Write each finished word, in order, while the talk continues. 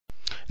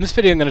In this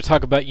video I'm going to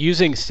talk about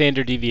using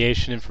standard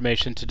deviation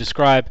information to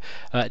describe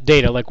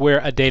data, like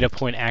where a data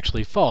point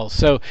actually falls.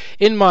 So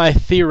in my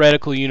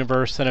theoretical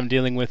universe that I'm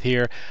dealing with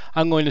here,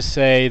 I'm going to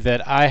say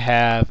that I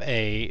have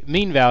a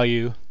mean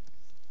value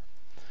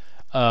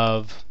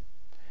of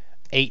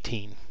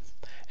 18.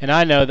 And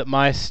I know that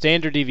my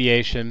standard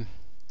deviation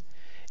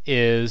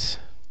is,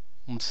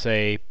 let's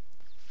say,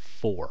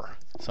 4,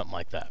 something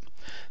like that.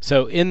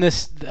 So in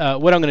this,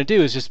 what I'm going to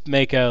do is just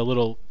make a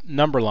little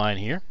number line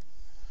here.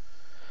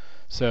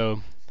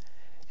 So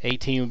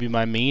 18 would be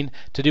my mean.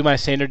 To do my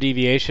standard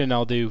deviation,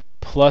 I'll do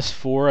plus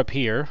 4 up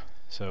here.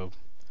 So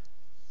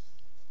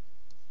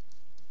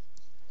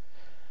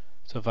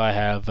if I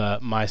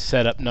have my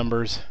setup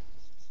numbers,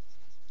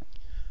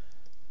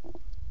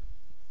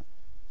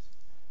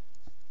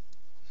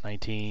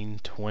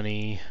 (19,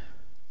 20,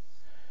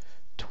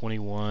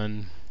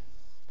 21,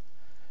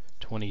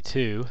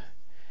 22).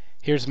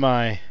 Here's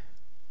my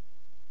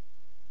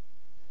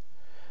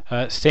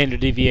standard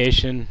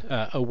deviation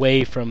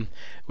away from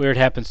where it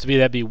happens to be.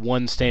 That'd be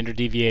 1 standard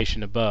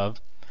deviation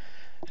above.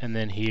 And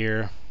then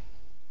here,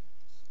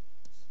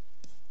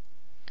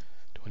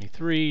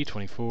 23,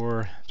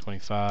 24,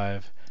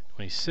 25,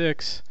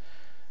 26.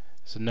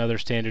 There's another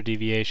standard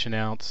deviation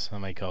out. I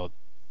might call it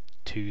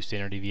 2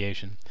 standard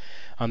deviation.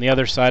 On the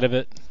other side of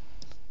it,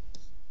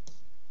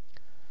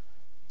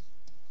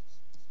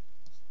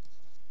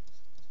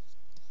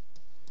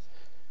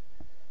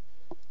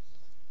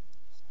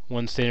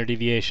 one standard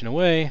deviation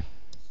away.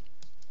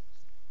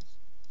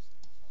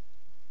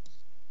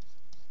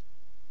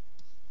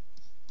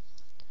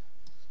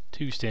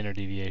 Two standard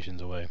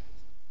deviations away.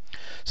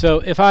 So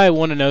if I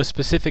want to know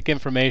specific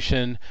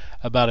information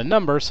about a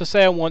number, so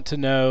say I want to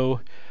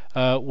know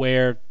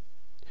where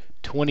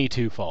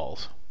 22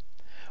 falls,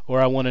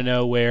 or I want to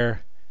know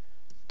where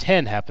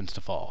 10 happens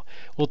to fall.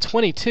 Well,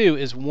 22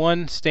 is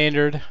 1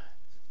 standard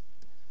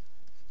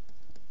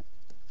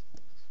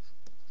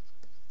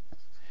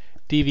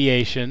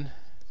deviation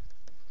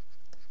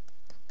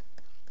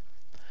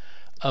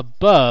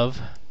above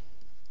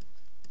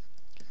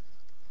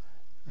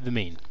the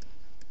mean.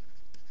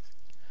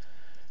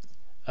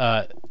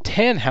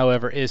 10,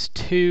 however, is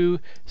 2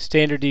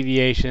 standard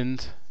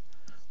deviations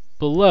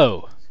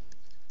below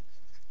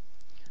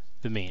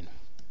the mean.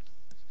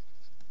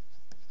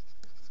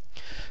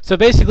 So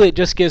basically it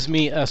just gives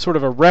me a sort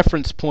of a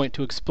reference point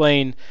to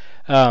explain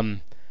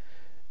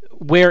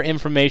where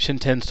information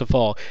tends to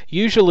fall.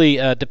 Usually,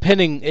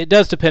 it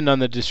does depend on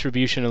the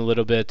distribution a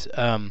little bit.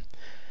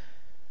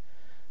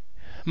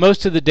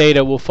 Most of the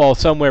data will fall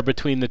somewhere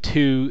between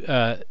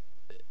the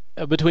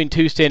between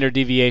 2 standard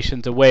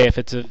deviations away if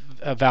it's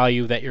a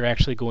value that you're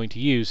actually going to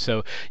use.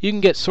 So you can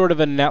get sort of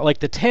like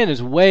the 10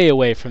 is way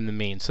away from the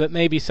mean. So that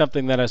may be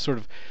something that I sort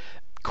of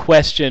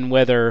question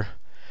whether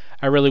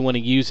I really want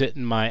to use it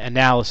in my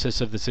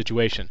analysis of the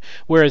situation.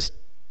 Whereas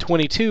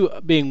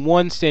 22 being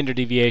 1 standard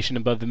deviation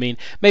above the mean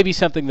may be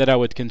something that I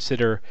would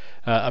consider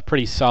a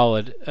pretty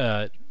solid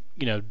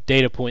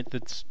data point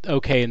that's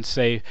okay and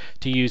safe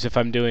to use if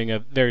I'm doing a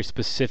very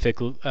specific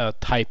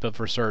type of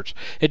research.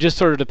 It just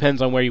sort of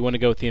depends on where you want to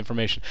go with the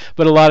information.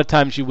 But a lot of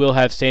times you will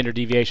have standard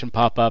deviation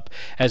pop up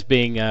as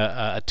being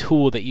a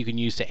tool that you can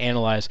use to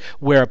analyze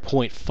where a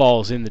point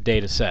falls in the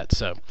data set.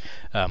 So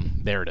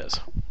there it is.